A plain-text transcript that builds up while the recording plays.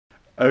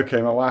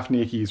Okay, my wife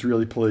Nikki is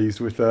really pleased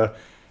with a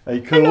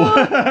cool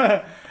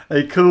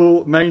a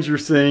cool manger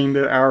scene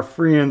that our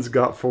friends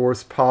got for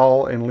us.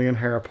 Paul and Lynn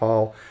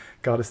Haripals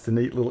got us the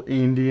neat little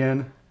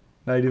Indian,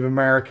 Native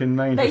American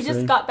manger scene. They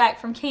just got back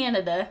from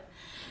Canada,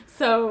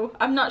 so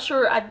I'm not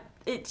sure.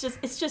 It's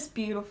just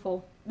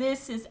beautiful.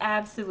 This is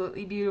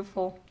absolutely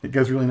beautiful. It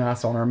goes really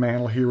nice on our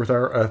mantle here with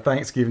our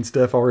Thanksgiving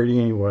stuff already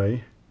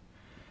anyway.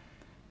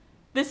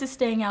 This is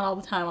staying out all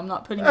the time. I'm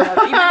not putting it up,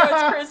 even though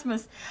it's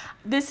Christmas.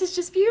 This is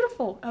just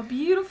beautiful. A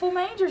beautiful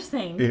manger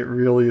scene. It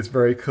really is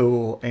very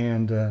cool,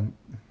 and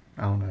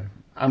I don't know.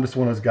 I'm just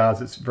one of those guys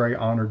that's very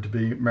honored to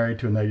be married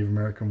to a Native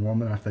American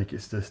woman. I think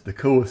it's just the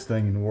coolest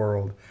thing in the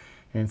world.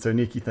 And so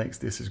Nikki thinks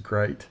this is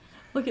great.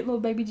 Look at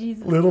little baby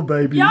Jesus. Little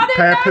baby Y'all didn't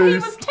Papoose. know he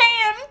was 10.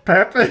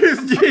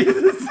 Papoose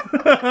Jesus.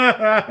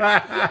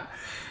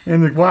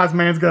 And the wise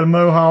man's got a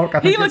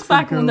mohawk. He looks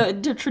like one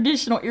of the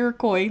traditional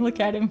Iroquois. Look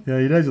at him. Yeah,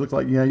 he does. He looks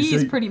like, yeah. He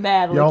is pretty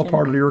bad looking. Y'all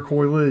part of the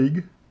Iroquois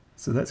League.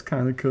 So that's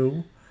kind of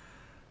cool.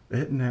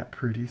 Isn't that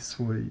pretty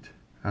sweet?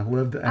 I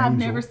love the angel. I've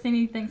never seen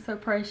anything so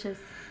precious.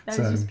 That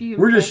is just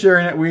beautiful. We're just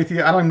sharing it with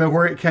you. I don't even know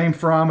where it came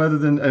from other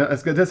than,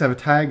 it does have a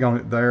tag on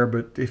it there,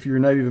 but if you're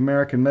Native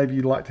American, maybe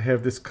you'd like to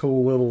have this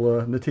cool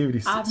little nativity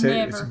set.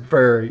 It's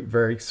very,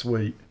 very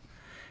sweet.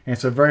 And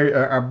so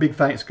our big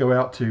thanks go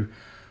out to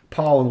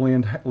Paul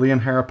and Lynn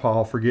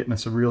Haripals for getting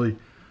us a really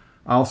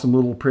awesome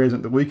little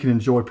present that we can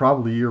enjoy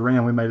probably year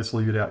round. We made us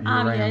leave it out year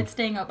round. Yeah, it's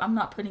staying up. I'm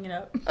not putting it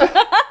up.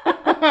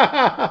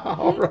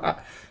 All right.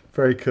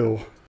 Very cool.